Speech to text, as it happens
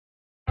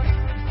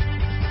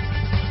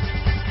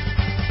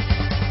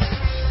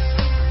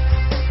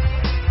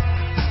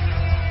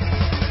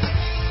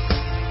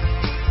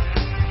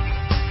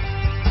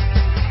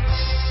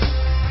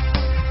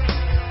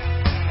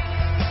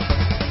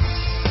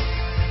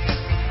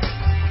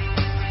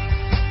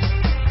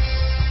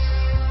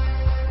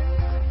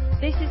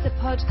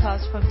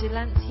podcast from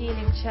Delancey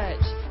Elim Church.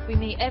 We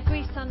meet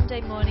every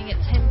Sunday morning at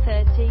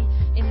 10:30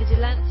 in the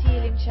Delancey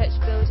Elim Church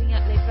building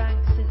at Les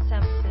Banks, St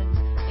Sampson's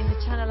in the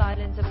Channel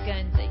Islands of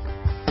Guernsey.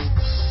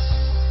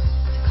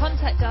 To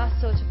contact us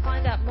or to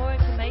find out more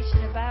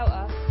information about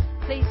us,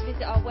 please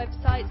visit our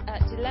website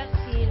at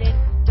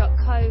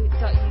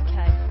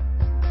delanceyelin.co.uk.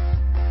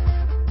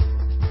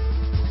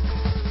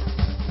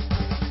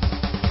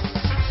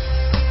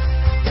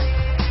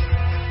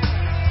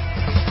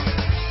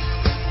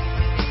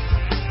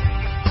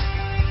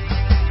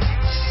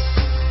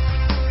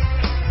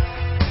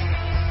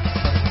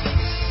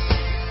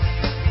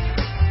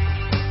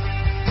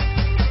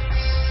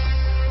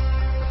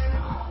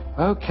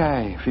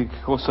 Okay, if you've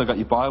also got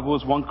your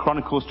Bibles, 1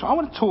 Chronicles. I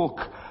want to talk,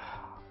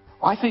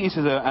 I think this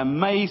is an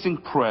amazing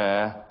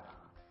prayer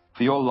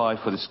for your life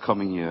for this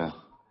coming year.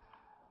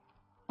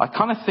 I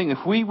kind of think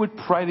if we would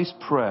pray this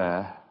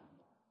prayer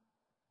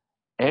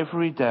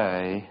every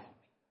day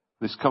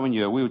this coming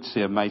year, we would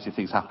see amazing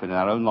things happen in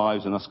our own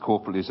lives and us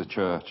corporately as a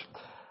church.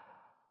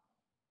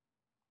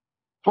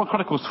 1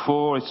 Chronicles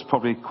 4 is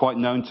probably quite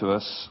known to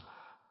us.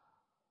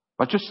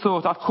 I just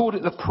thought, I've called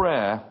it the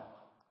prayer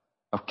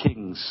of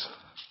kings.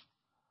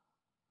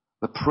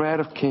 The prayer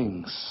of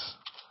kings.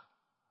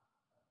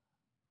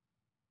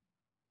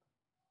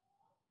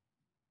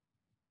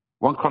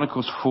 One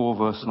Chronicles 4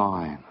 verse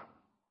 9.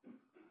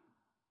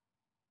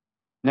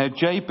 Now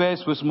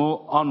Jabez was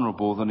more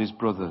honourable than his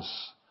brothers,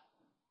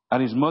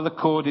 and his mother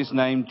called his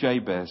name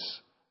Jabez,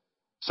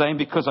 saying,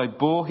 because I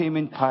bore him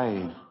in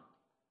pain.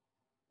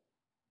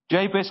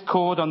 Jabez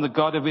called on the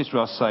God of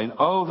Israel, saying,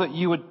 oh, that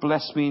you would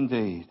bless me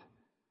indeed.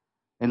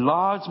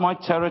 Enlarge my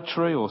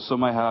territory, or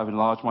some may have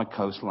enlarged my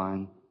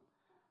coastline.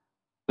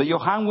 That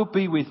your hand would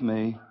be with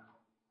me,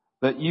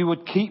 that you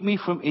would keep me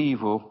from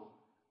evil,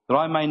 that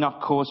I may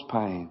not cause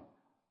pain.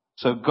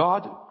 So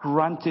God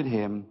granted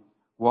him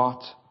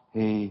what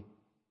he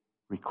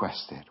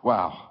requested.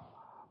 Wow.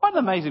 What an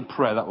amazing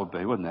prayer that would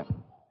be, wouldn't it?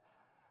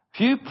 If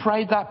you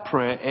prayed that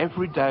prayer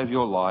every day of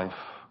your life,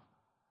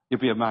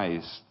 you'd be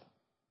amazed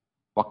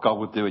what God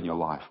would do in your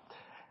life.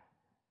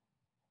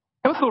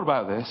 Ever thought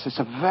about this? It's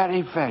a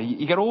very,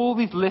 you get all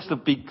these lists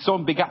of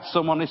someone begat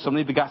someone,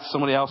 somebody begat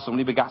somebody else,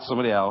 somebody begat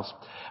somebody else.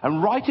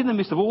 And right in the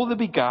midst of all the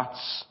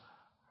begats,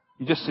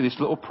 you just see this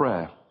little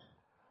prayer.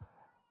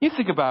 You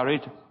think about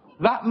it,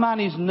 that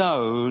man is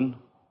known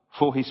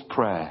for his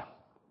prayer.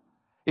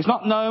 He's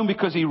not known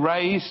because he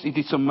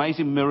did some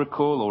amazing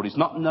miracle, or he's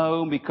not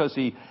known because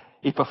he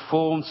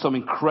performed some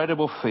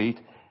incredible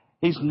feat.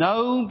 He's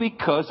known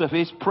because of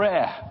his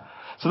prayer.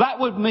 So that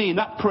would mean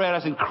that prayer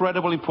has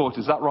incredible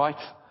importance. Is that right?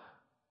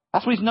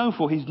 That's what he's known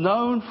for. He's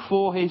known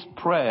for his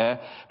prayer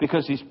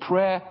because his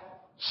prayer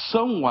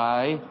some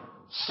way,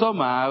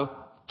 somehow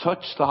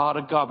touched the heart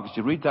of God. Because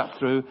you read that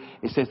through,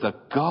 it says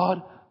that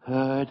God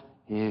heard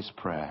his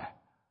prayer.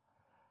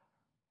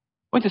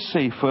 I want to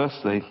see,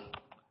 firstly,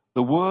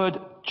 the word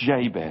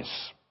Jabez.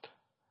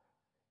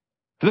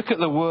 If you look at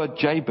the word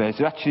Jabez,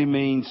 it actually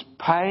means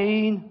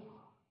pain,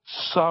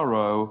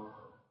 sorrow,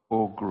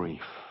 or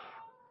grief.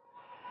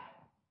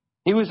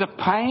 He was a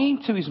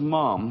pain to his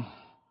mum.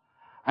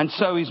 And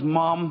so his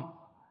mum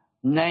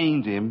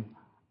named him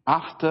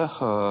after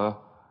her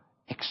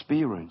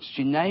experience.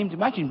 She named,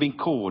 imagine being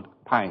called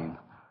Pain.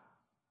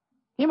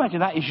 Can you imagine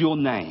that is your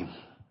name?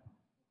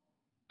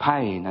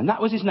 Pain. And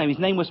that was his name. His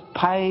name was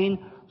Pain,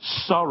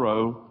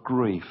 Sorrow,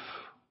 Grief.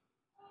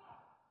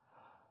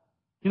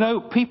 You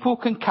know, people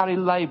can carry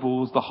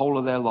labels the whole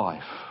of their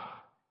life.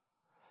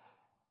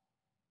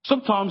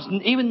 Sometimes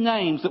even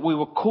names that we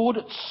were called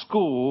at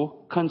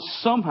school can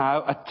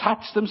somehow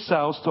attach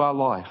themselves to our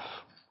life.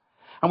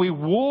 And we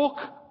walk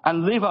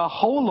and live our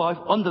whole life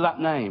under that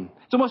name.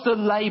 It's almost a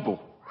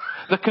label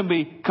that can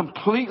be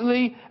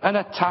completely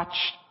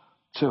unattached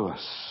to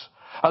us.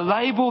 A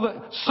label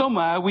that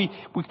somehow we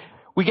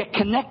get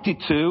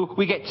connected to,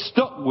 we get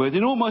stuck with,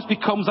 it almost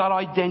becomes our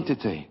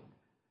identity.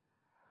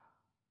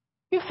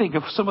 You think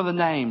of some of the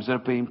names that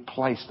have been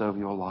placed over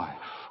your life,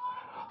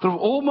 that have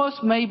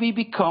almost maybe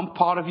become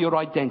part of your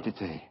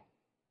identity.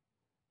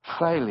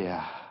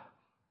 Failure.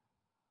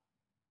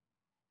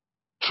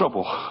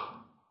 Trouble.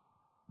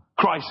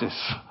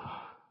 Crisis.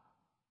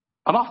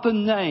 And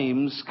often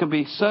names can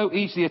be so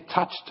easily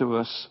attached to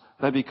us,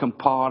 they become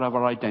part of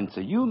our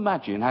identity. You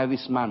imagine how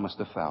this man must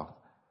have felt.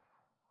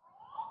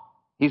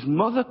 His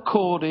mother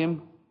called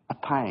him a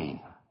pain.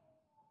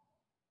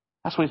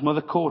 That's what his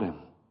mother called him.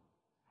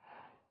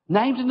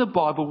 Names in the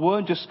Bible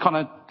weren't just kind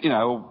of,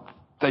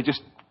 they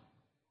just,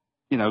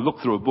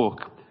 look through a book.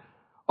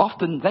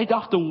 They'd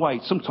often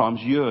wait sometimes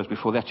years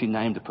before they actually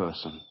named a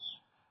person.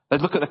 They'd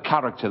look at the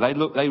character.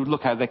 They would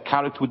look how their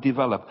character would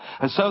develop.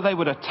 And so they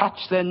would attach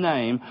their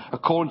name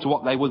according to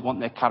what they would want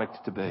their character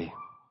to be.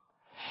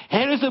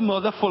 Here is a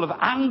mother full of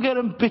anger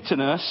and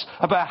bitterness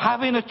about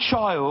having a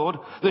child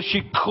that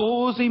should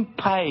cause him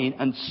pain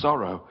and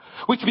sorrow,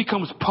 which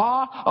becomes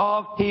part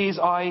of his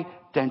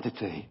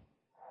identity.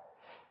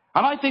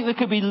 And I think there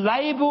could be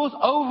labels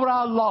over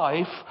our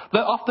life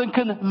that often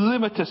can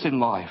limit us in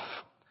life.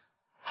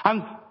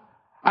 And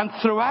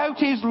throughout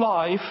his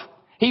life,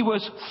 He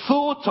was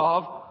thought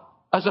of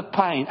as a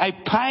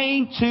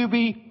pain to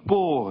be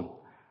borne.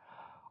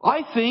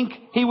 I think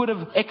he would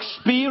have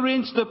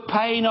experienced the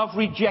pain of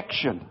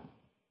rejection.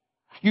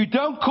 You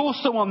don't call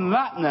someone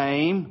that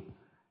name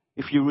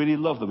if you really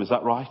love them, is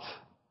that right?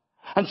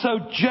 And so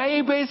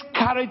Jabez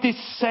carried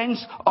this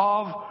sense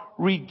of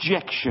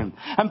rejection.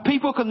 And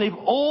people can live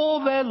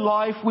all their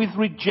life with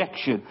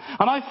rejection.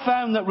 And I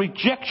found that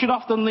rejection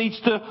often leads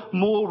to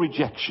more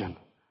rejection.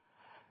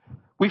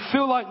 We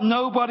feel like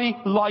nobody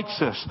likes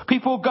us.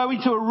 People go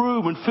into a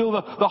room and feel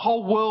the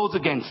whole world's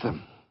against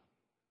them.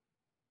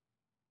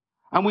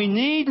 And we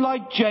need,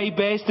 like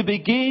Jabez, to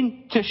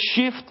begin to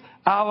shift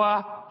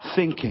our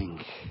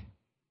thinking.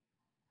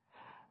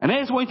 And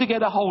here's what to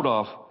get a hold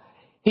of.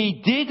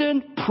 He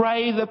didn't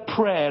pray the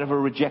prayer of a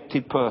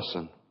rejected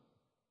person.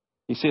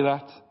 You see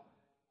that?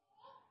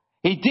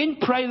 He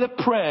didn't pray the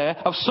prayer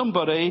of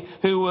somebody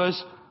who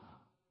was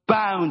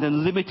bound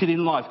and limited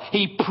in life.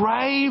 He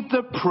prayed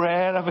the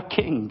prayer of a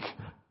king.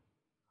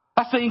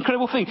 That's the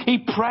incredible thing.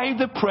 He prayed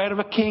the prayer of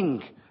a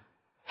king.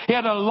 He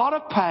had a lot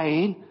of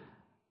pain,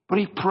 but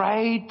he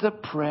prayed the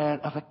prayer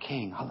of a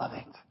king. I love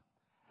it.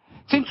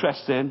 It's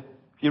interesting.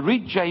 If you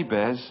read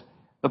Jabez,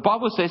 the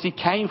Bible says he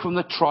came from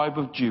the tribe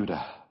of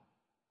Judah.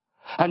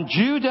 And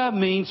Judah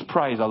means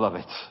praise. I love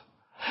it.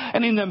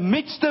 And in the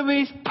midst of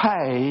his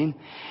pain,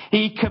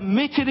 he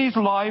committed his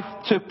life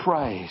to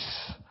praise.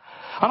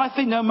 And I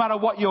think no matter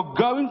what you're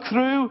going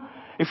through,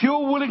 if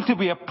you're willing to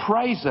be a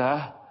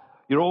praiser,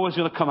 you're always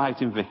going to come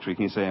out in victory.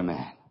 Can you say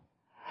amen?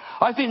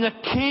 I think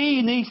the key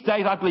in these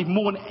days, I believe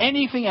more than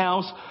anything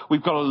else,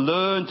 we've got to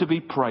learn to be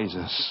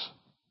praisers.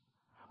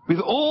 With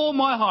all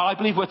my heart, I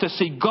believe we're to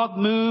see God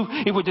move.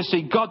 If we're to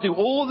see God do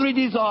all that he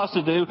desires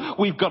to do,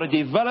 we've got to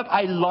develop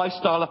a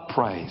lifestyle of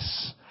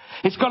praise.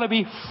 It's got to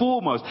be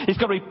foremost. It's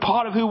got to be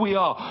part of who we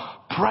are.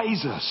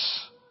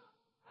 Praisers.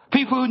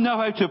 People who know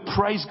how to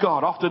praise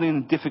God, often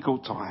in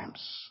difficult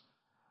times.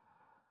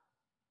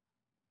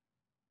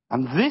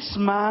 And this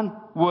man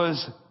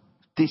was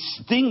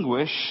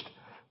distinguished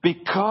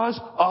because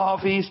of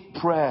his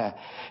prayer.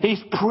 His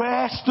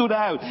prayer stood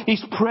out.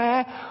 His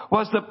prayer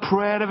was the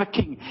prayer of a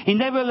king. He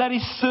never let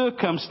his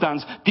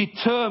circumstance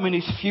determine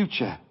his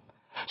future.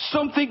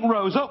 Something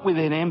rose up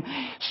within him.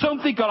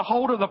 Something got a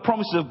hold of the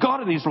promises of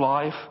God in his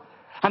life.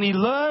 And he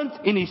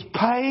learned in his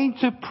pain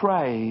to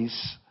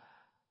praise.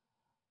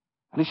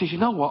 And he says, you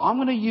know what? I'm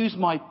going to use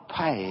my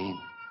pain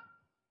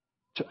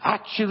to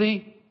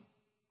actually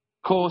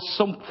cause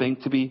something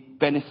to be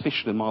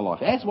beneficial in my life.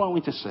 Here's what I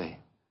want you to see.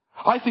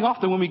 I think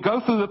often when we go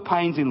through the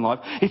pains in life,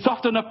 it's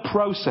often a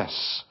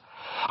process.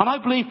 And I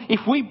believe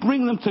if we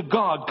bring them to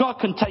God, God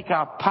can take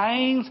our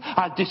pains,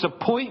 our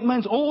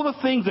disappointments, all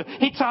the things that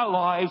hit our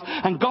lives,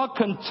 and God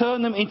can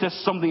turn them into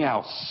something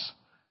else.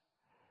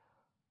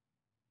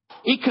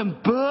 He can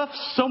birth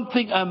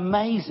something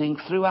amazing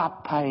through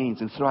our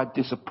pains and through our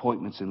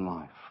disappointments in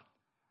life.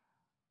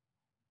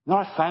 You know,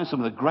 I found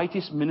some of the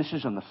greatest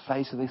ministers on the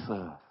face of this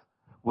earth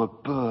were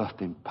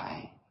birthed in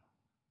pain.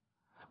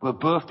 We're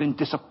birthed in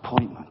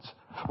disappointment.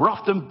 We're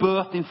often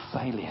birthed in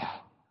failure.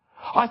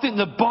 I think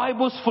the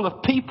Bible's full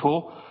of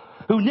people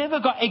who never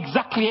got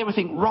exactly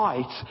everything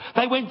right.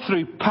 They went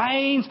through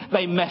pains,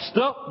 they messed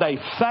up, they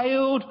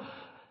failed,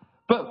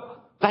 but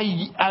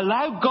they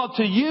allowed God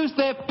to use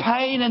their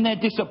pain and their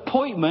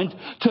disappointment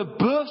to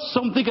birth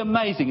something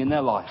amazing in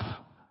their life.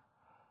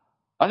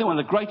 I think one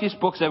of the greatest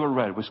books I ever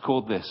read was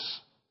called this: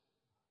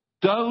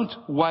 Don't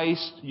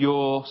Waste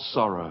Your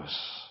Sorrows.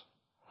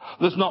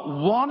 There's not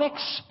one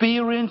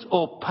experience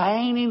or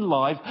pain in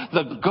life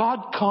that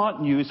God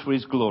can't use for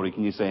his glory.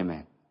 Can you say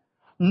amen?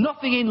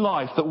 Nothing in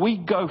life that we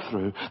go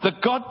through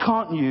that God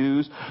can't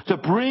use to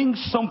bring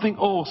something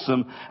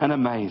awesome and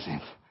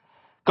amazing.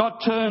 God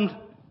turned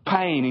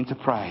pain into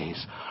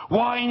praise,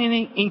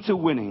 whining into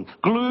winning,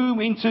 gloom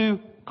into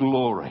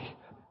glory.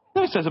 You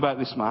know what it says about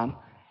this man?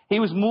 He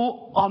was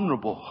more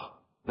honourable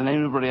than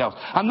anybody else.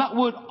 And that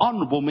word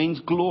honourable means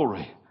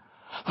glory.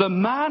 The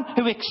man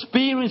who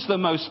experienced the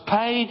most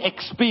pain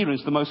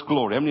experienced the most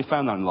glory. How many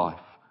found that in life?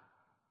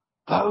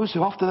 Those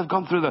who often have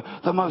gone through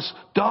the most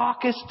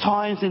darkest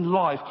times in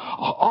life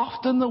are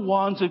often the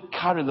ones who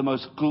carry the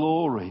most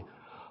glory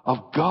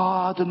of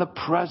God and the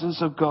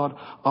presence of God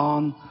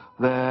on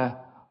their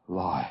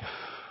life.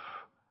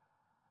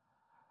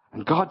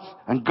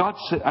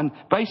 And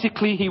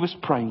basically he was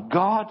praying,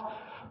 God,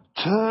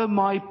 turn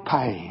my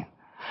pain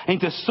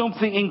into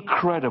something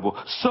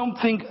incredible,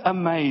 something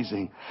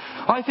amazing.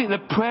 I think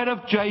the prayer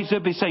of Jabez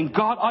is saying,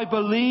 God, I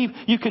believe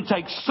you can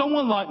take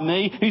someone like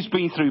me who's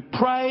been through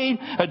pain,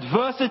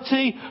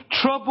 adversity,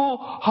 trouble,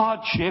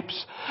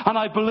 hardships, and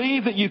I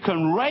believe that you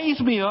can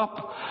raise me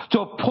up to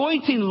a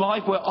point in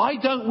life where I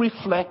don't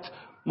reflect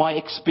my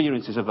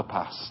experiences of the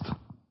past.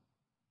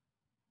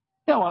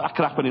 You know what? That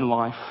can happen in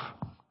life.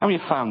 How many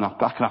have found that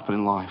can happen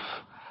in life?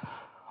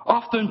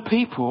 Often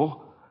people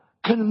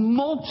can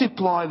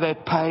multiply their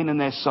pain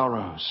and their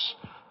sorrows.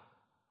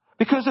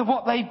 Because of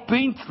what they've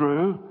been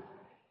through,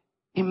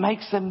 it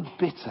makes them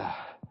bitter.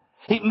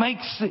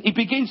 It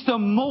begins to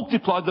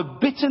multiply the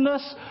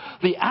bitterness,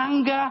 the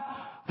anger,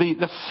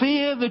 the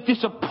fear, the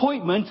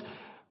disappointment,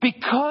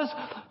 because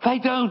they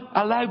don't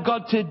allow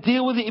God to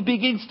deal with it, it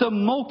begins to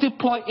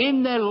multiply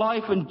in their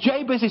life. And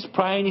Jabez is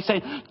praying, he's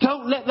saying,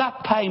 don't let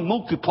that pain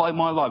multiply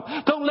my life.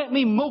 Don't let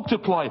me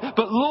multiply.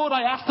 But Lord,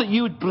 I ask that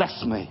you would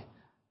bless me.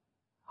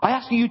 I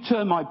ask that you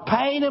turn my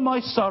pain and my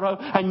sorrow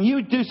and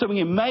you do something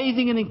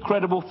amazing and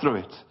incredible through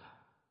it.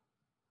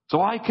 So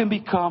I can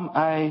become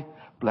a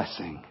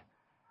blessing.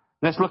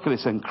 Let's look at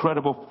this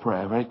incredible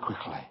prayer very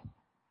quickly.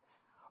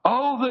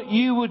 Oh, that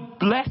you would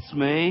bless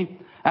me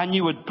and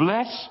you would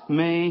bless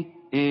me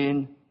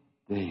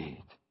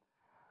indeed.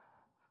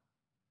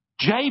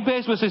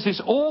 Jabez was in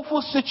this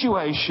awful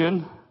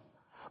situation,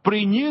 but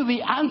he knew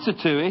the answer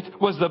to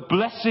it was the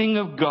blessing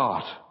of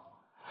God.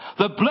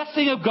 The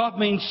blessing of God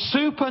means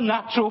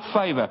supernatural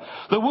favor.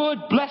 The word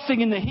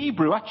blessing in the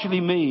Hebrew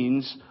actually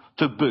means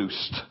to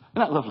boost. Isn't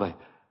that lovely?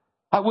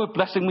 That word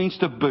blessing means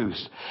to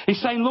boost.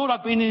 He's saying, Lord,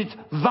 I've been in this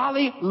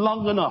valley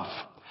long enough.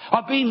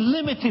 I've been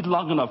limited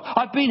long enough.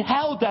 I've been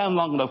held down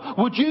long enough.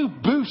 Would you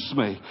boost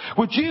me?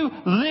 Would you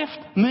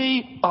lift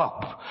me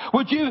up?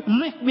 Would you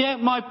lift me out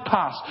my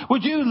past?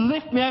 Would you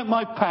lift me out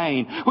my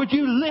pain? Would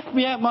you lift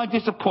me out my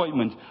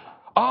disappointment?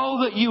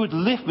 Oh, that you would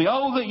lift me.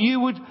 Oh, that you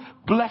would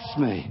bless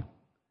me.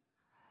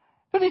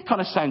 Doesn't it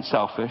kind of sound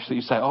selfish that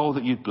you say, oh,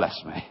 that you'd bless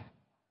me?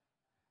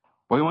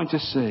 Well, we want to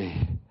see.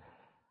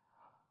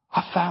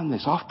 I found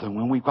this often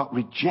when we've got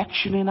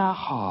rejection in our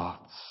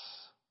hearts.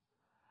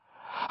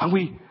 And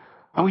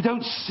we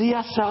don't see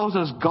ourselves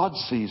as God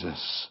sees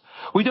us.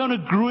 We don't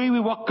agree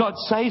with what God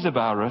says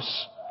about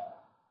us.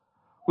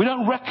 We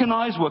don't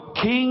recognize we're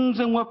kings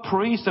and we're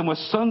priests and we're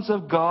sons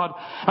of God.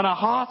 And our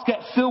hearts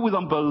get filled with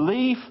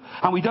unbelief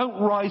and we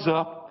don't rise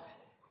up.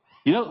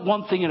 You know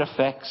one thing it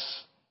affects?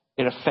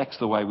 It affects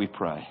the way we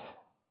pray.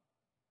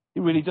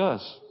 It really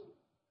does.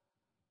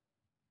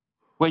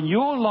 When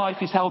your life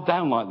is held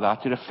down like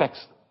that, it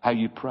affects how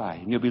you pray.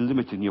 And you'll be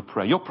limited in your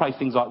prayer. You'll pray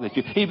things like this.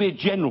 It'll be a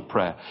general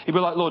prayer. It'll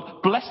be like, Lord,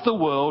 bless the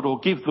world or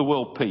give the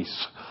world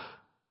peace.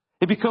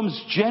 It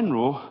becomes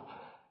general.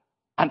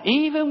 And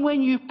even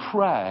when you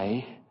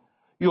pray,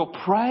 you'll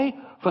pray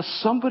for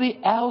somebody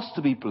else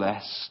to be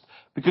blessed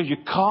because you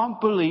can't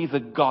believe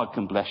that God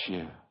can bless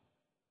you.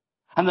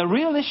 And the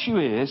real issue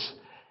is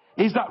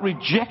that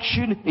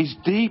rejection is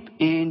deep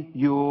in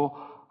your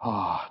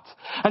heart.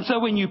 And so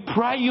when you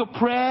pray, your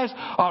prayers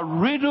are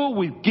riddled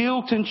with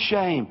guilt and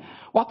shame.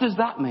 What does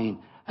that mean?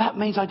 That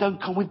means I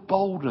don't come with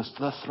boldness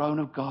to the throne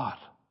of God.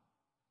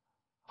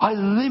 I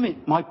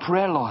limit my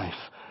prayer life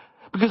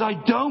because I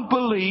don't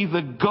believe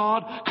that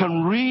God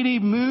can really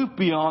move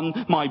beyond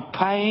my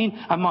pain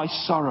and my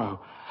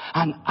sorrow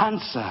and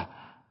answer.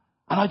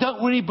 And I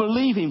don't really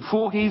believe him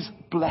for his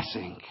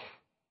blessing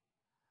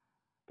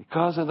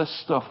because of the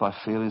stuff I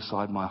feel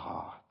inside my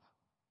heart.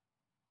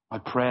 My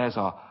prayers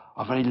are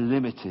very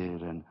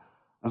limited and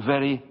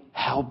very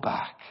held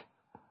back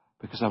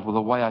because of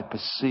the way I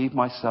perceive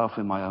myself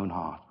in my own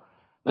heart.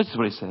 This is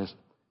what he says.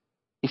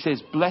 He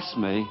says, bless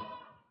me,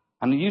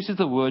 and he uses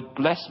the word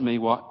bless me,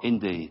 what?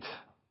 Indeed.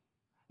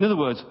 In other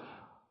words,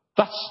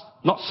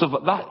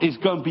 that is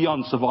going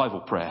beyond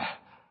survival prayer.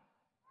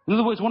 In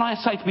other words, when I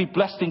say to be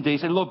blessed indeed,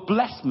 I say, Lord,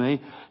 bless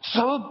me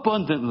so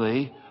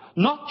abundantly,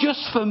 not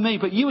just for me,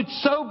 but you would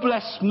so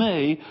bless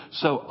me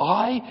so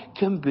I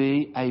can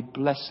be a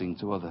blessing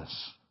to others.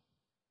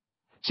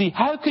 See,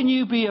 how can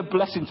you be a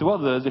blessing to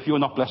others if you're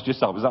not blessed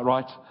yourself? Is that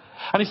right?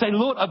 And he's saying,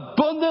 Lord,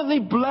 abundantly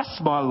bless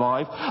my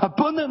life,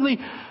 abundantly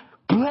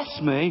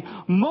bless me,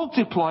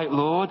 multiply it,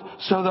 Lord,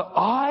 so that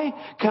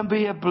I can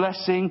be a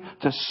blessing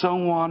to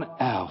someone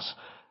else.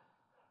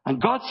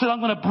 And God said,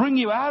 I'm going to bring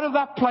you out of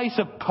that place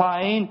of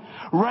pain,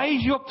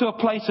 raise you up to a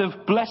place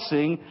of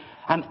blessing,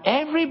 and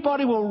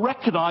everybody will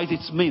recognize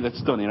it's me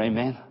that's done it.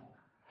 Amen.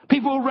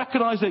 People will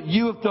recognize that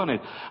you have done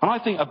it. And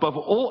I think above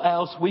all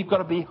else, we've got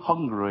to be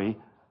hungry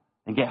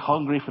and get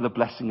hungry for the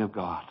blessing of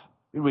God.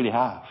 We really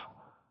have.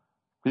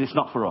 Because it's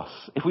not for us.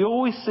 If we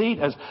always see it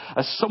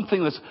as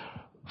something that's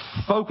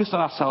focused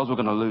on ourselves, we're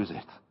going to lose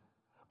it.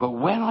 But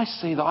when I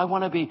see that I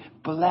want to be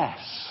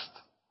blessed,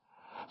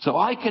 so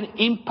I can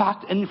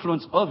impact and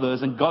influence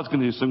others, and God's going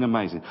to do something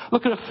amazing.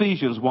 Look at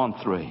Ephesians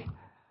 1:3.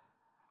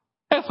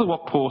 That's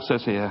what Paul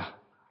says here.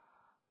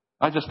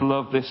 I just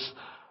love this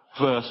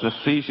verse,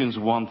 Ephesians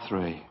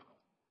 1:3.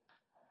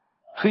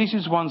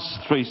 Ephesians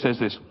 1:3 says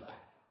this.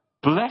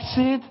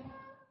 Blessed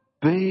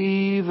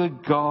be the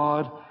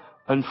God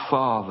and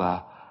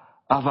Father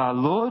of our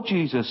Lord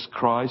Jesus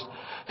Christ,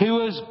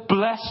 who has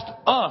blessed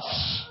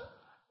us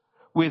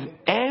with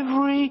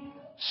every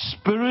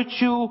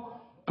spiritual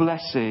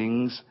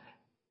blessings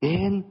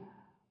in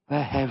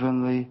the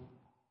heavenly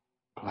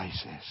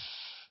places.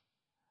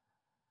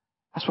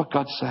 That's what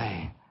God's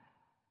saying.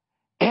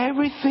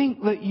 Everything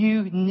that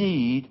you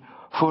need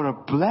for a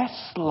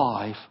blessed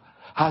life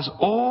has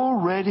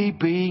already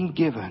been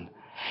given.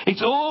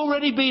 It's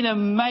already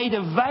been made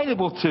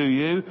available to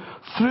you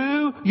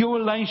through your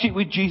relationship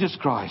with Jesus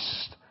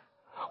Christ.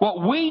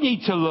 What we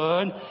need to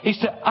learn is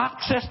to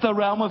access the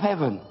realm of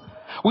heaven.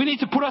 We need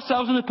to put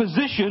ourselves in a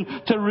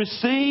position to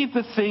receive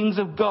the things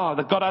of God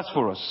that God has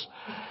for us.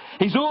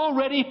 He's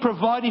already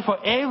provided for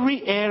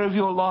every area of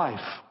your life.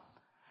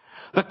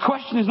 The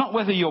question is not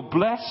whether you're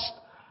blessed.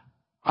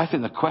 I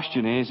think the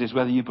question is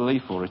whether you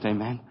believe for it.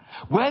 Amen.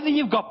 Whether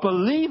you've got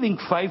believing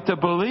faith to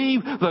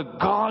believe that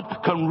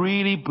God can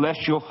really bless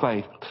your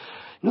faith.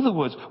 In other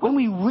words, when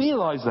we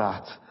realize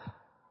that,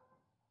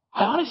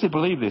 I honestly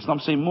believe this, and I'm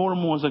seeing more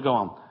and more as I go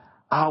on,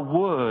 our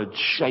words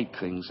shape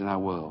things in our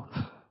world.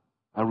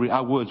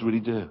 Our words really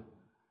do.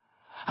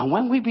 And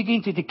when we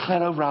begin to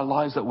declare over our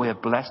lives that we're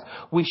blessed,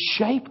 we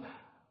shape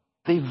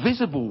the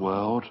visible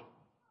world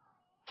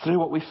through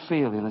what we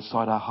feel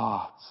inside our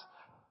hearts.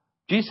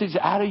 Jesus says,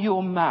 out of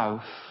your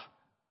mouth,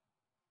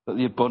 that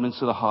the abundance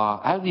of the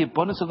heart, out of the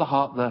abundance of the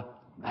heart, the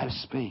mouth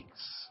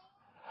speaks.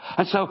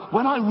 And so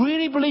when I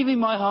really believe in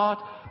my heart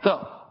that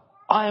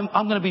I'm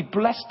going to be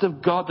blessed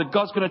of God, that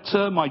God's going to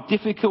turn my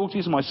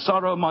difficulties, my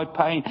sorrow, my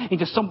pain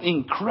into something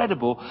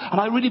incredible, and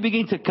I really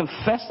begin to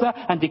confess that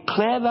and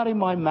declare that in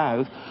my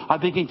mouth, I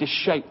begin to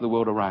shape the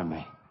world around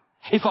me.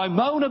 If I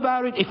moan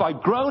about it, if I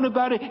groan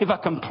about it, if I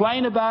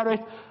complain about it,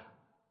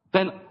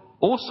 then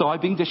also I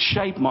begin to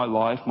shape my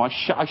life,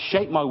 I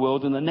shape my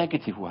world in a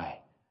negative way.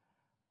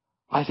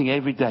 I think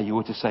every day you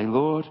ought to say,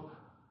 Lord,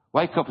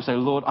 wake up and say,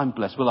 Lord, I'm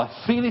blessed. Will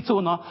I feel it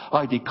or not?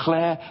 I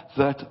declare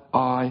that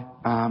I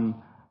am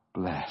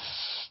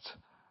blessed.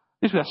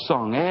 This is a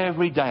song,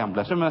 every day I'm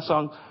blessed. Remember that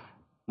song?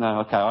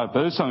 No, okay,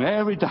 but this song,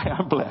 every day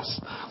I'm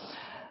blessed.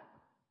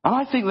 And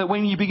I think that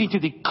when you begin to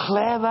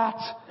declare that,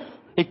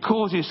 it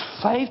causes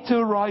faith to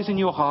arise in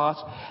your heart,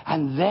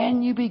 and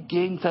then you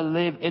begin to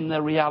live in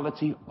the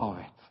reality of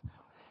it.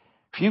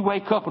 If you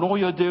wake up and all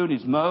you're doing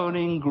is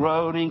moaning,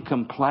 groaning,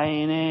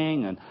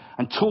 complaining,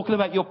 and talking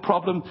about your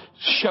problem,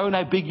 showing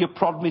how big your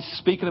problem is,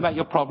 speaking about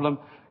your problem,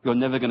 you're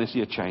never going to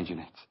see a change in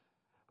it.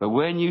 But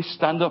when you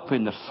stand up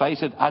in the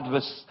face of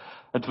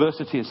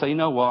adversity and say, you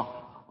know what,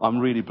 I'm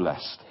really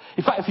blessed.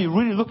 In fact, if you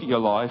really look at your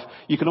life,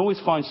 you can always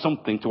find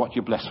something to what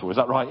you're blessed for. Is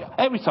that right?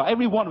 Every time,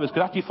 every one of us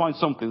could actually find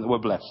something that we're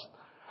blessed.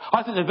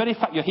 I think the very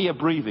fact you're here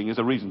breathing is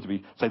a reason to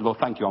be saying, Lord,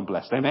 thank you, I'm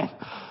blessed. Amen?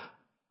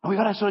 And we've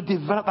got to sort of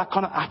develop that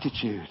kind of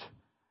attitude.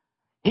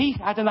 He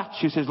had an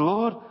attitude, says,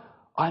 Lord,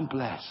 I'm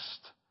blessed.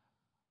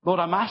 Lord,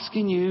 I'm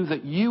asking you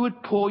that you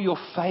would pour your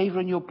favour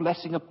and your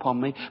blessing upon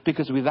me,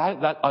 because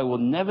without that I will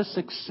never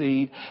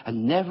succeed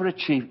and never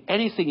achieve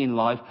anything in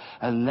life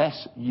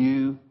unless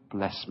you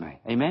bless me.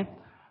 Amen?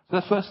 So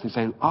the first thing,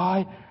 say,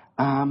 I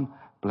am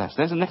blessed.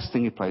 There's the next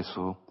thing he prays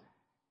for.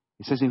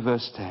 He says in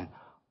verse 10,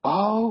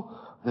 oh,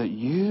 that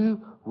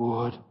you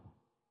would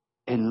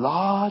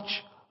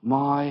enlarge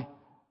my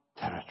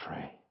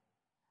territory.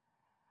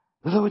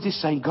 In other words,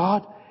 he's saying,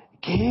 God,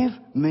 give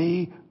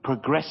me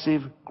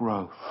progressive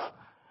growth.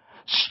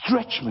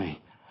 Stretch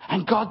me.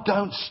 And God,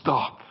 don't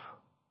stop.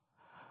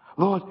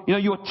 Lord, you know,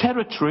 your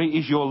territory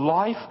is your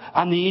life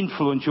and the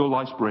influence your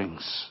life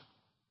brings.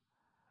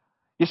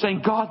 You're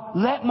saying, God,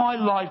 let my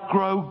life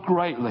grow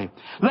greatly.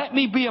 Let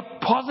me be a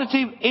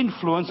positive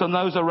influence on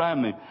those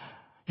around me.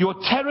 Your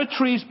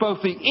territory is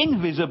both the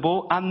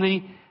invisible and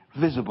the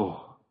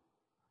visible.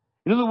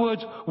 In other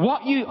words,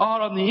 what you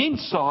are on the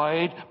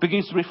inside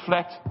begins to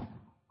reflect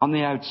on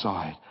the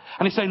outside.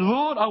 And he's saying,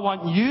 Lord, I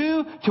want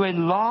you to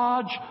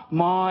enlarge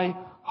my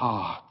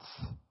heart.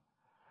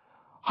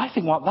 I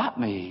think what that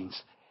means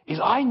is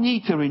I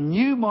need to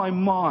renew my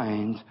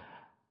mind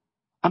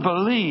and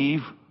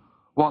believe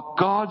what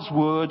God's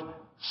word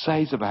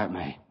says about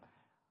me.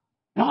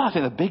 You know, I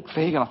think the big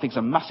thing, and I think it's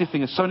a massive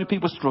thing that so many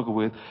people struggle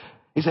with,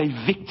 is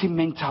a victim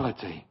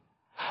mentality.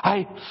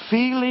 A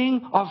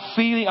feeling of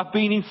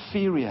being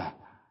inferior.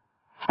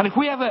 And if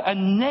we have a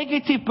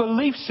negative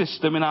belief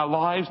system in our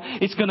lives,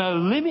 it's going to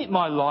limit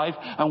my life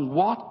and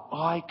what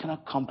I can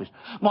accomplish.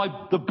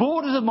 The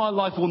borders of my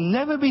life will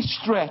never be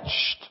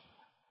stretched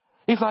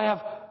if I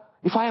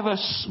have a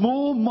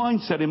small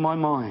mindset in my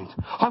mind.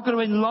 I've got to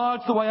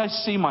enlarge the way I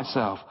see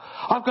myself.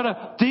 I've got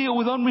to deal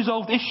with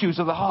unresolved issues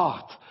of the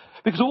heart.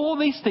 Because all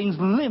these things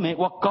limit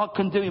what God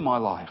can do in my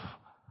life.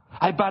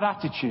 A bad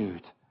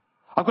attitude.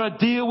 I've got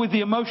to deal with the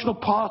emotional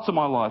parts of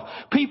my life.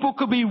 People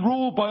could be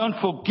ruled by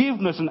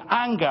unforgiveness and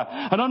anger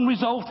and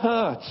unresolved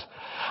hurt.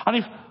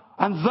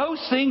 And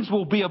those things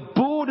will be a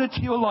border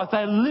to your life.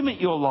 They'll limit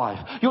your life.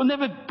 You'll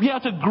never be able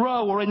to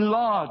grow or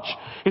enlarge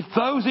if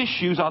those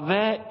issues are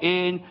there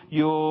in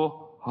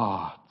your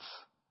heart.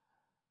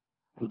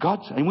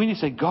 And when you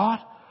say, God,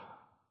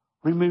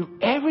 remove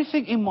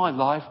everything in my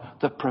life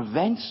that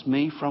prevents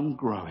me from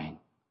growing.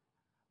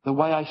 The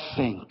way I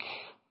think,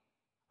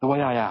 the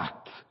way I act,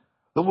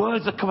 the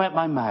words that come out of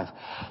my mouth.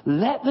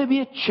 Let there be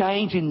a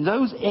change in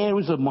those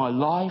areas of my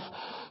life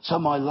so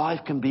my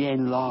life can be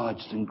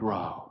enlarged and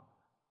grow.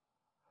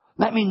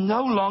 Let me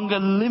no longer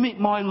limit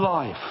my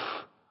life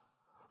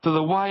to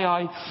the way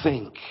I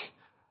think.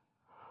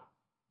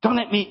 Don't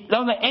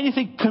let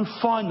anything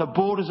confine the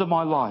borders of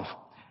my life.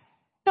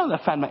 You know,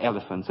 I found my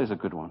elephants. There's a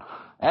good one.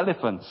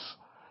 Elephants.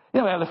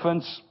 You know,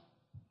 elephants.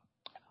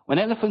 When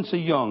elephants are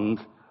young,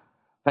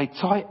 they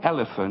tie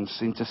elephants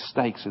into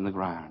stakes in the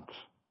ground.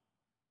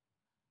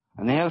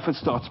 And the elephant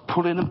starts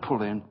pulling and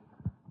pulling,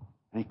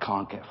 and he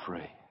can't get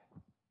free.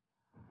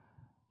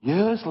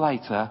 Years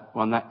later,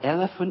 when that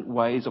elephant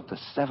weighs up to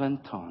 7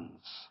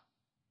 tons,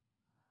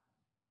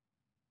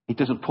 it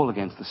doesn't pull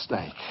against the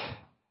stake.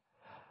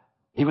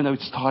 Even though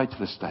it's tied to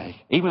the stake,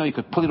 even though you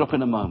could pull it up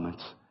in a moment,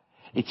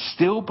 it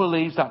still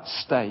believes that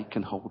stake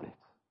can hold it.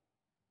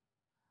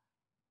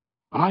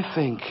 And I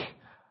think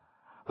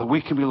that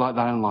we can be like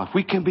that in life.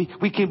 We can be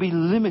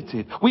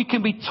limited. We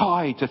can be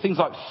tied to things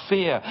like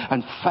fear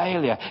and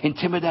failure,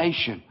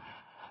 intimidation.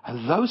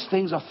 And those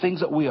things are things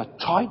that we are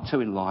tied to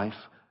in life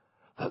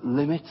that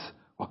limit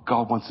what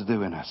God wants to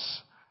do in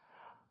us.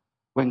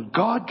 When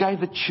God gave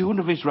the children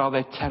of Israel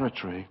their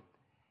territory,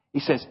 He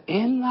says,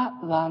 in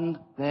that land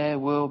there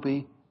will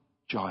be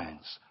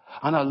giants.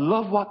 And I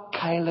love what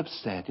Caleb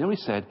said. You know what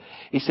he said?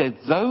 He said,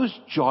 those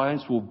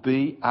giants will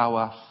be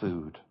our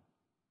food.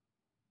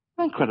 Isn't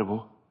that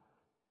incredible?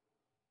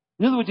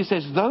 In other words, he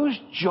says, those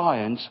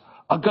giants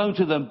are going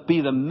to be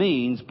the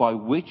means by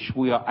which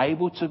we are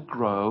able to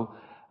grow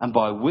and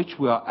by which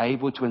we are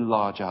able to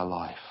enlarge our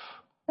life.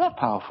 Isn't that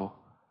powerful?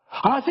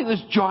 And I think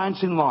there's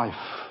giants in life.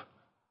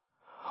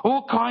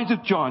 All kinds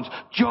of giants.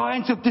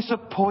 Giants of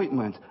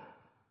disappointment.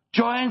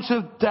 Giants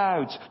of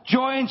doubt.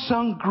 Giants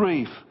of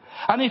grief.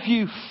 And if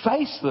you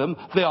face them,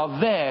 they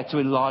are there to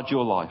enlarge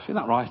your life. Isn't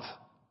that right?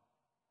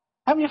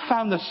 Haven't you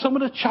found that some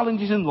of the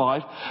challenges in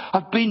life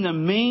have been the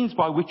means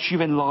by which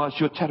you've enlarged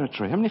your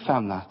territory? Haven't you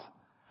found that?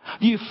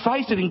 You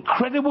faced an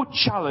incredible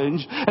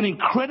challenge, an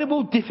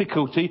incredible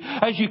difficulty.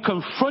 As you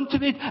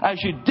confronted it,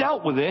 as you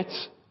dealt with it,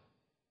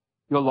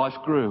 your life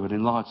grew and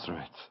enlarged through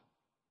it.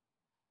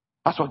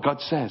 That's what God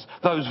says.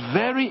 Those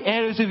very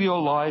areas of your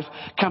life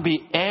can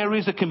be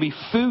areas that can be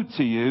food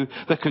to you,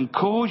 that can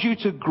cause you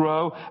to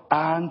grow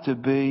and to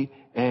be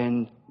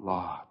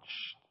enlarged.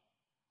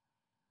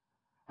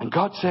 And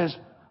God says,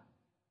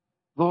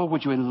 Lord,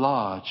 would you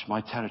enlarge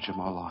my territory,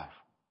 my life?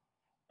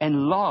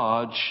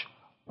 Enlarge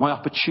my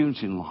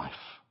opportunity in life.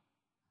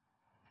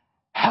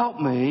 Help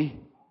me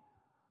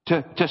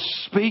to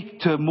speak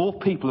to more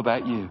people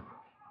about you.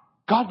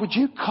 God, would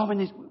you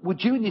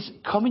in this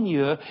coming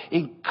year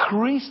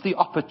increase the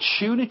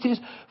opportunities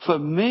for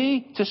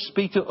me to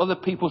speak to other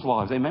people's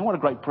lives? Amen. What a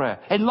great prayer.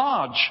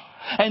 Enlarge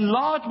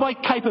my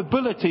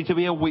capability to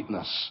be a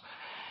witness.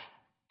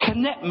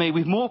 Connect me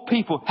with more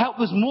people. Help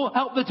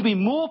there to be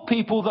more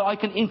people that I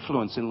can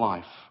influence in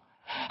life.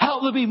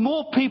 Help there be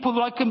more people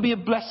that I can be a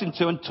blessing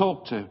to and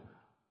talk to.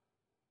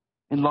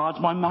 Enlarge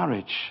my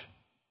marriage.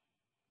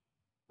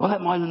 Well,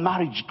 let my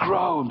marriage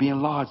grow and be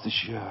enlarged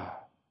this year.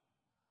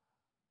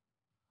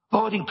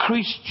 Lord,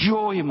 increase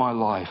joy in my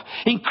life.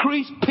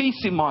 Increase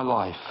peace in my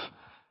life.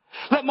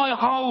 Let my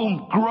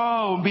home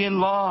grow and be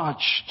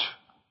enlarged.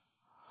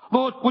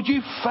 Lord, would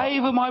you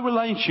favour my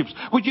relationships?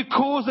 Would you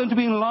cause them to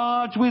be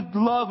enlarged with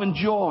love and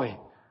joy?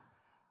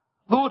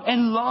 Lord,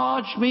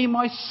 enlarge me in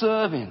my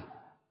serving.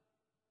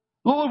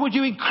 Lord, would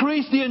you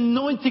increase the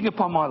anointing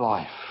upon my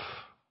life?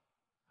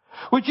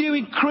 Would you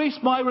increase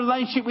my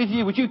relationship with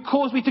you? Would you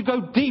cause me to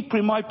go deeper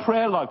in my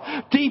prayer life,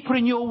 deeper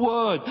in your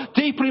word,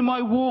 deeper in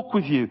my walk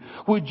with you?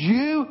 Would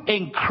you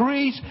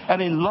increase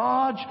and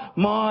enlarge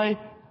my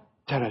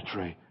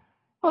territory?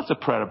 What's a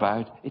prayer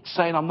about? It's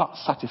saying I'm not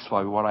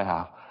satisfied with what I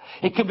have.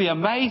 It can be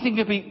amazing,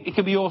 it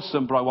can be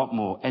awesome, but I want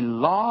more.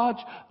 Enlarge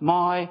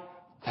my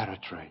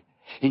territory.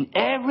 In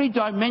every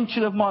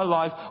dimension of my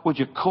life, would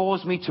you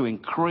cause me to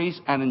increase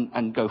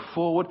and go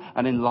forward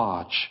and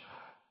enlarge?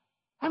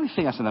 How many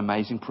think that's an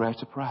amazing prayer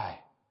to pray?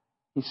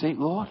 You see,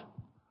 Lord,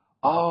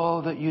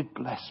 oh, that you'd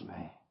bless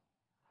me.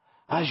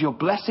 As your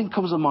blessing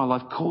comes on my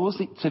life, cause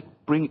it to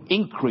bring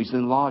increase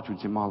and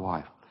enlargement in my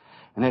life.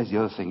 And there's the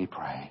other thing he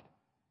prayed.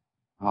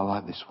 I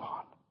like this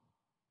one.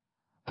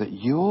 That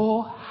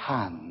your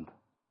hand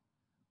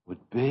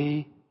would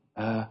be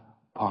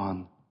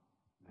upon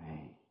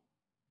me.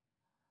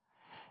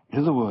 In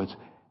other words,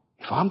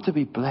 if I'm to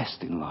be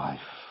blessed in life,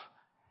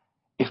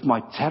 if my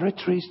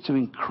territory is to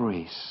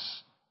increase,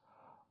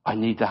 I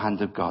need the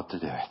hand of God to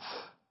do it.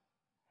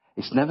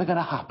 It's never going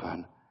to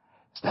happen.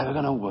 It's never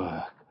going to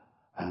work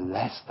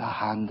unless the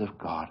hand of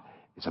God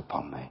is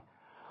upon me.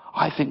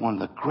 I think one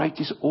of the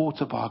greatest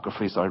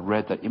autobiographies I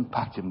read that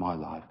impacted my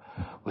life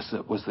was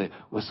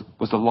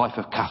the life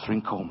of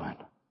Catherine Coleman.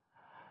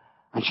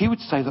 And she would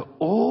say that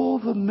all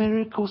the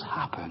miracles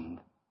happened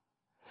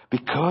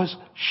because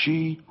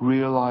she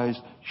realized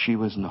she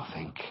was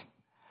nothing.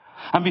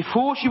 And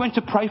before she went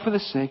to pray for the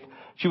sick,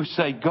 she would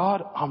say,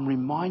 God, I'm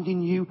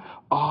reminding you,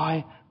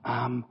 I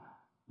am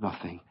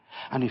nothing.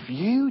 And if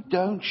you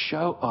don't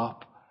show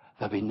up,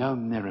 there'll be no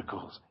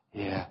miracles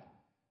here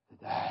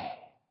today.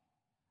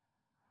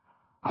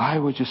 I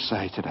would just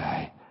say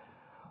today,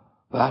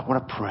 that what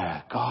a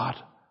prayer. God,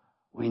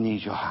 we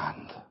need your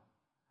hand.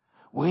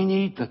 We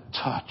need the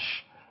touch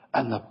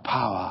and the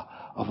power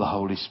of the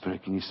Holy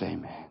Spirit. Can you say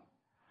amen?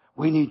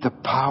 We need the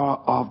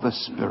power of the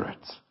Spirit.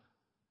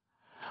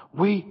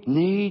 We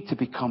need to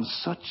become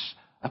such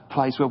a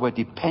place where we're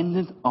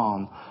dependent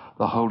on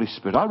the Holy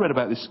Spirit. I read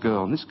about this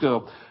girl, and this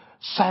girl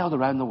sailed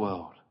around the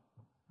world.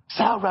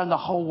 Sailed around the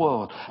whole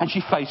world. And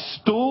she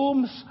faced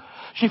storms.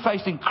 She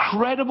faced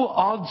incredible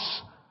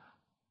odds.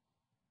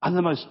 And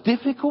the most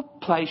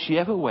difficult place she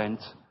ever went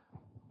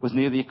was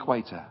near the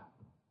equator.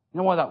 You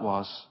know why that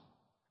was?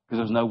 Because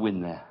there was no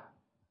wind there.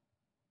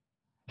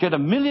 She had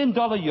 $1 million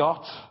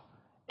yacht,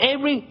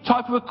 every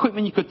type of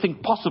equipment you could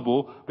think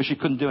possible, but she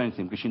couldn't do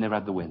anything because she never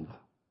had the wind.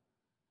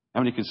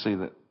 How many can see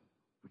that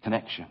the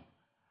connection?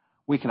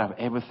 We can have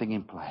everything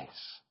in place.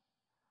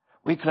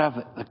 We could have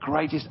the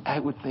greatest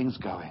outward things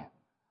going.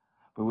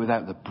 But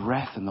without the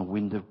breath and the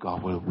wind of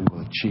God, we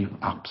will achieve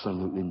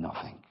absolutely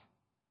nothing.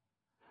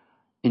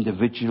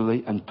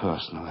 Individually and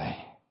personally.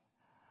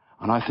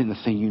 And I think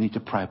the thing you need to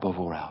pray above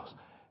all else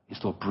is,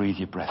 Lord, breathe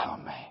your breath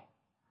on me.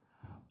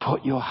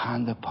 Put your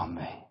hand upon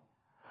me.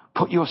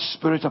 Put your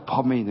spirit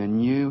upon me in a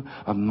new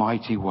and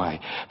mighty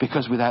way.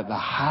 Because without the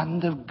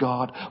hand of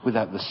God,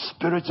 without the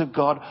spirit of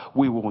God,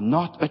 we will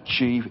not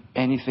achieve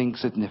anything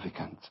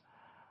significant.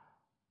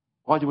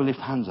 Why do we lift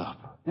hands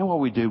up? You know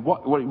what we do?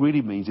 What it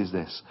really means is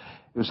this.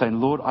 We're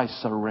saying, Lord, I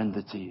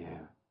surrender to you.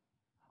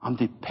 I'm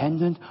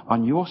dependent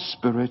on your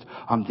spirit.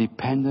 I'm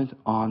dependent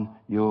on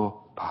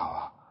your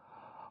power.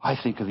 I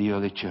think of the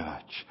early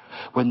church.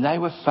 When they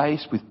were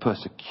faced with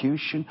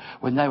persecution,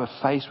 when they were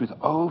faced with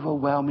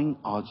overwhelming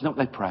odds, you know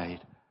what they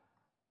prayed?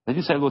 They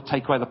didn't say, Lord,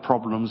 take away the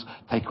problems,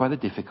 take away the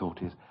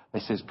difficulties. They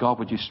said, God,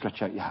 would you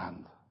stretch out your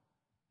hand?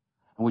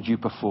 And would you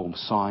perform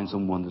signs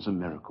and wonders and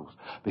miracles?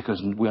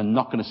 Because we are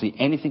not going to see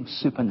anything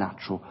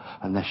supernatural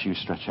unless you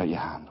stretch out your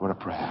hand. What a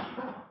prayer.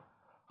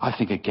 I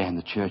think, again,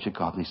 the church of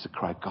God needs to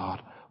cry,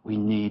 God, we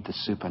need the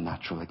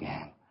supernatural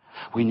again.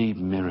 We need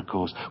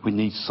miracles. We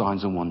need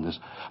signs and wonders.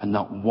 And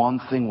not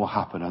one thing will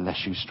happen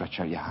unless you stretch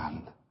out your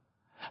hand.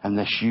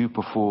 Unless you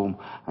perform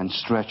and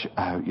stretch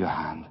out your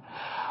hand.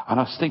 And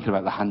I was thinking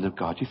about the hand of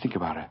God. You think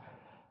about it.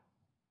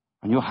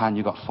 On your hand,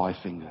 you've got 5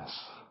 fingers.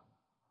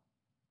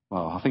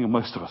 Well, I think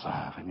most of us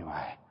have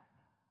anyway.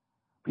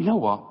 But you know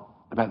what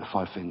about the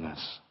 5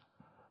 fingers?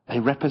 They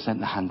represent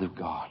the hand of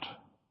God.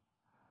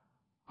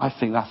 I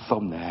think that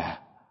thumb there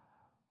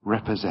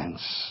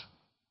represents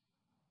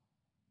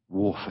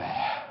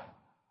warfare.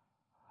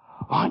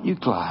 Aren't you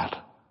glad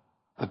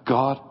that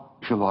God,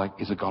 if you like,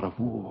 is a God of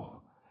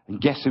war?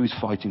 And guess who he's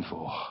fighting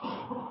for?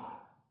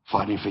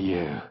 Fighting for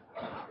you.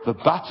 The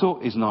battle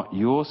is not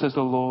yours, says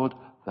the Lord.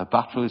 The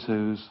battle is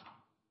whose?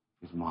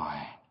 Is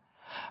mine.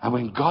 And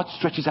when God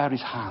stretches out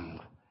his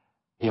hand,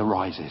 he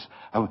arises.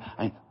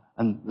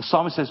 And the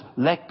psalmist says,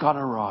 let God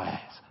arise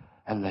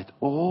and let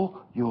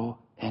all your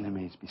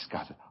enemies be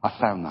scattered. I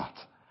found that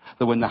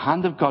when the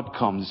hand of God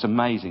comes, it's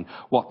amazing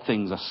what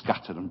things are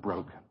scattered and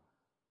broken.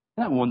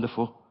 Isn't that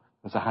wonderful?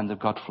 As the hand of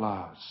God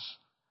flows.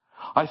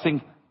 I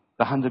think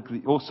the hand of,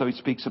 also it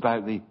speaks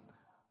about the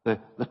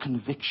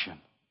conviction.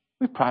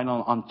 We're praying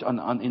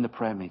on in the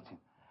prayer meeting.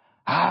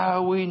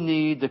 How we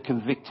need the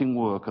convicting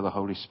work of the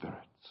Holy Spirit.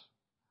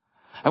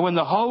 And when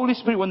the Holy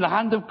Spirit, when the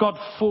hand of God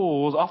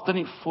falls, often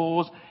it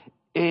falls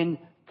in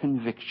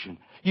conviction.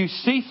 You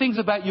see things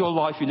about your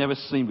life you've never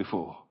seen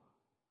before.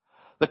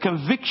 The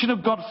conviction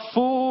of God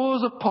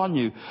falls upon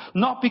you,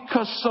 not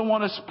because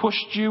someone has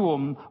pushed you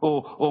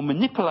or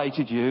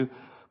manipulated you,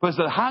 but as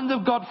the hand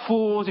of God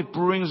falls, it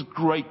brings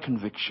great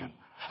conviction.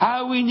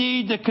 How we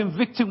need the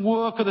convicting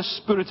work of the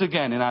Spirit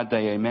again in our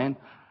day, amen?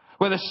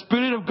 Where the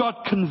Spirit of God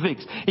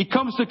convicts. He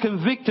comes to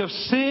convict of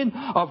sin,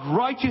 of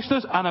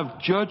righteousness, and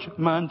of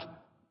judgment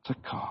to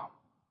come.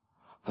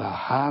 The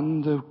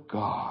hand of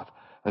God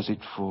as it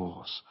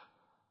falls.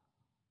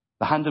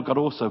 The hand of God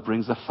also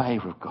brings the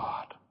favour of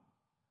God.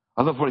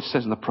 I love what it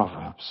says in the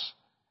Proverbs.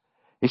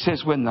 It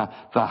says when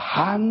the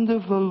hand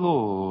of the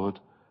Lord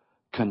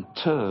can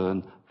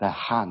turn the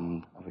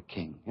hand of a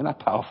king. Isn't that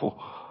powerful?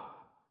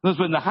 In other words,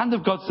 when the hand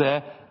of God's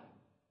there,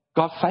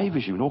 God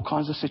favours you in all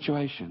kinds of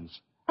situations.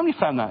 How many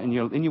found that in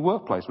your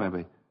workplace maybe?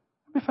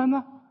 Have you found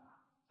that?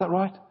 Is that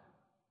right?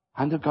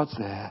 Hand of God's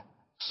there,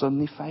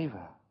 suddenly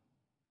favour.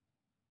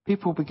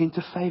 People begin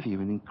to favour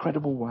you in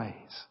incredible ways.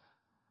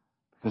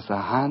 Because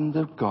the hand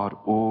of God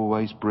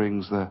always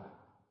brings the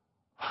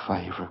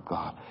favour of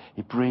God.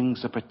 It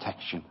brings the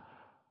protection.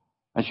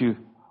 As you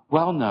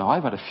well know,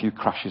 I've had a few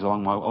crashes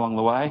along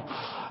the way.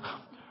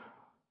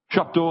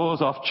 Shop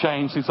doors off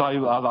chains since I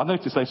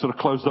noticed they sort of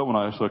closed up when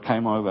I sort of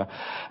came over.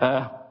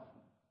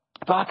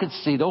 But I could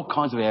see all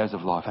kinds of areas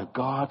of life how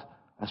God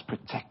has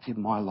protected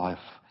my life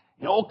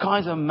in all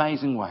kinds of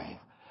amazing ways.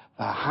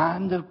 The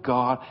hand of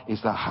God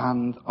is the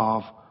hand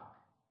of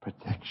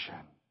protection.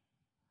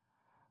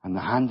 And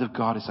the hand of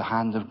God is the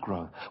hand of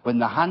growth. When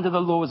the hand of the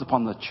Lord was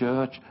upon the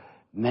church,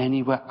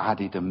 many were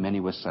added and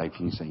many were saved.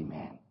 Can you say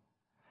amen?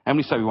 How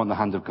many say we want the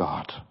hand of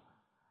God?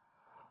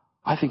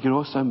 I think it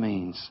also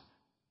means,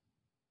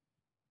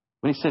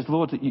 when it says,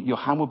 Lord, that your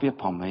hand will be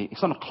upon me,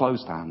 it's not a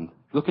closed hand.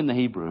 Look in the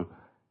Hebrew,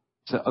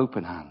 it's an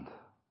open hand.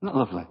 Isn't that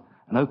lovely?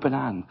 An open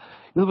hand.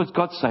 In other words,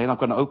 God's saying, I've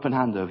got an open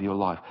hand over your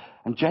life.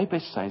 And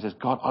Jabez says,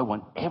 God, I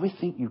want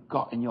everything you've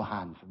got in your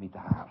hand for me to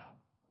have.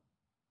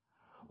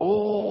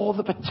 All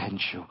the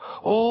potential,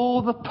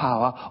 all the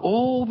power,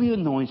 all the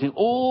anointing,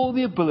 all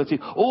the ability,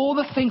 all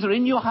the things that are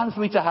in your hand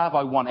for me to have,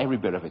 I want every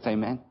bit of it.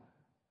 Amen?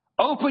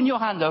 Open your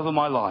hand over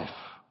my life.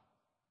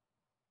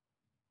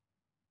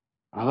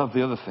 I love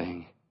the other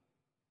thing.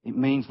 It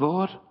means,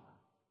 Lord,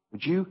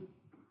 would you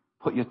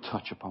put your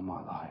touch upon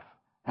my life?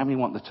 How many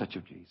want the touch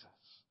of Jesus?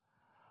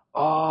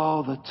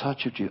 Oh, the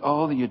touch of Jesus.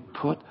 Oh, that you'd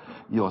put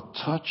your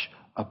touch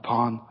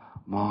upon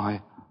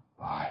my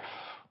life.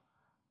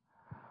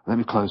 Let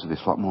me close with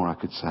this. A lot more I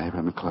could say.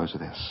 Let me close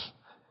with this.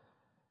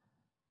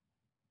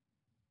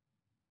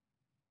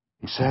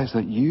 He says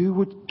that you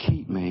would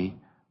keep me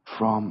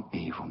from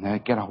evil. Now,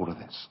 get a hold of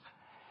this.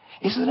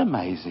 Isn't it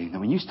amazing that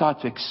when you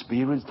start to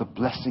experience the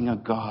blessing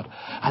of God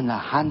and the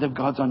hand of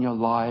God's on your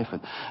life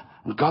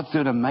and God's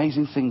doing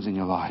amazing things in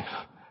your life?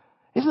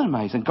 Isn't it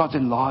amazing? God's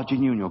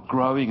enlarging you and you're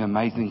growing,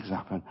 amazing things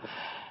happen.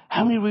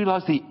 How many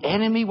realize the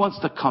enemy wants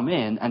to come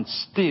in and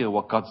steal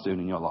what God's doing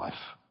in your life?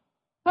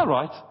 Is that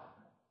right?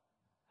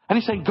 And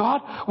he's saying,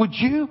 God, would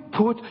you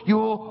put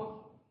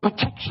your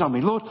protection on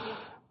me?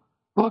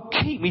 Lord,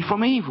 keep me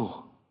from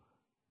evil.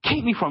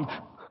 Keep me from,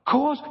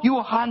 cause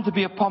your hand to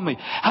be upon me.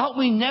 Help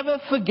me never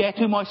forget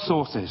who my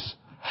source is.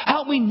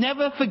 Help me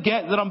never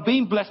forget that I'm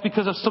being blessed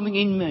because of something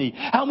in me.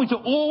 Help me to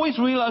always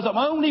realize I'm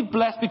only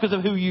blessed because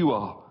of who you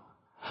are.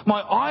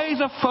 My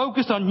eyes are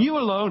focused on you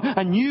alone,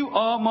 and you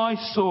are my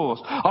source.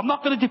 I'm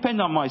not going to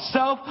depend on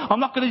myself. I'm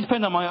not going to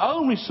depend on my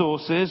own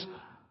resources.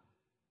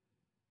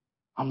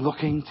 I'm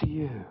looking to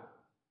you.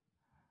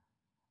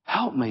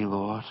 Help me,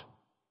 Lord,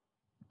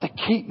 to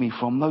keep me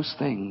from those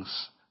things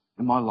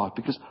in my life,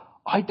 because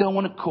I don't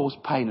want to cause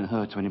pain and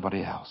hurt to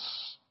anybody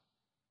else.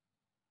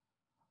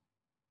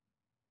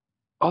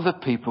 Other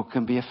people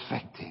can be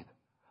affected.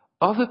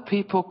 Other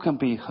people can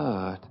be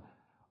hurt,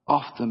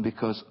 often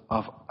because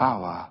of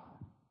our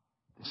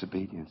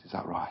disobedience. Is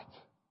that right?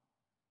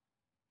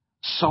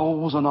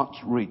 Souls are not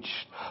reached.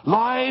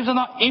 Lives are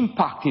not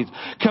impacted.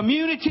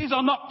 Communities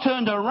are not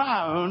turned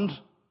around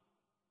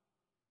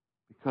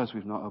because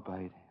we've not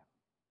obeyed him.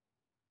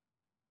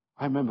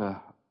 I remember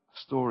a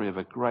story of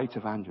a great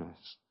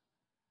evangelist.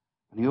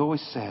 And he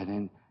always said,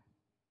 and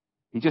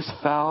he just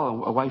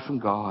fell away from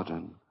God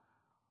and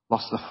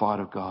lost the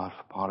fight of God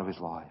for part of his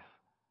life.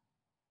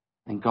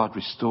 And God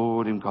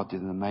restored him. God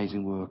did an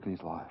amazing work in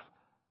his life.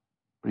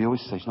 But he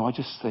always says, I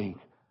just think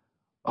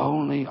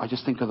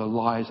of the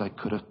lives I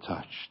could have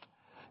touched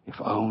if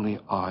only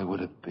I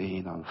would have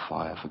been on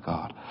fire for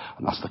God.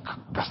 And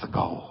that's the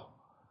goal.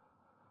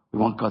 We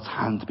want God's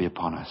hand to be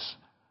upon us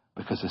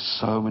because there's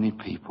so many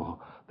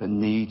people that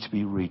need to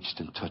be reached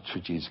and touched for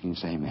Jesus. Can you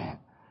say amen?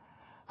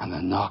 And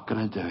they're not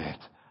going to do it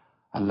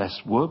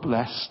unless we're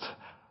blessed,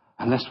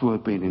 unless we're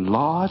being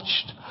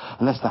enlarged,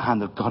 unless the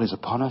hand of God is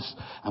upon us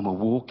and we're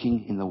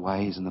walking in the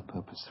ways and the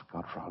purpose of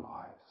God for our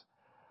lives.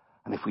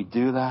 And if we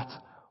do that,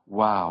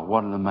 wow,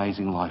 what an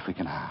amazing life we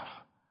can have.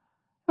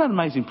 Isn't that an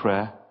amazing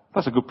prayer?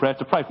 That's a good prayer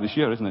to pray for this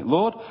year, isn't it?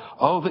 Lord,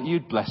 oh, that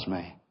you'd bless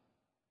me.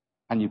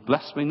 And you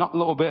bless me, not a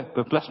little bit,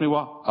 but bless me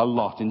what? A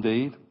lot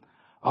indeed.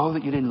 Oh,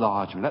 that you'd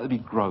enlarge me. Let there be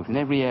growth in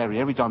every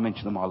area, every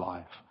dimension of my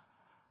life.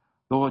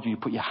 Lord, you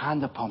put your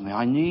hand upon me.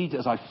 I need,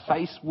 as I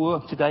face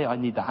work today, I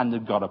need the hand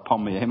of God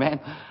upon me. Amen?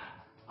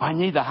 I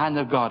need the hand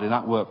of God in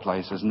that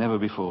workplace as never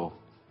before.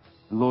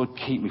 Lord,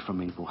 keep me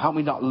from evil. Help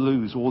me not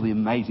lose all the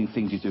amazing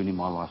things you're doing in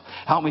my life.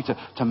 Help me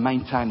to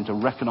maintain and to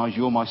recognize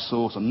you're my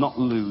source and not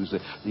lose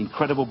the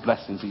incredible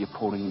blessings that you're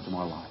pouring into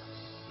my life.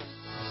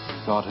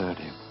 God heard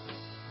him.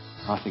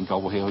 I think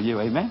God will heal you.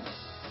 Amen?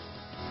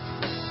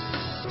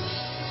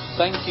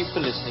 Thank you for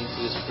listening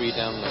to this free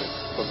download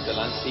from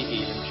Delancey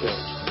Elim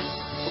Church.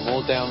 For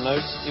more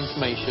downloads,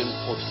 information,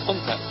 or to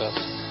contact us,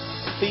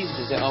 please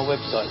visit our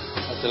website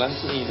at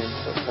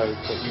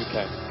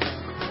delanceyelim.co.uk.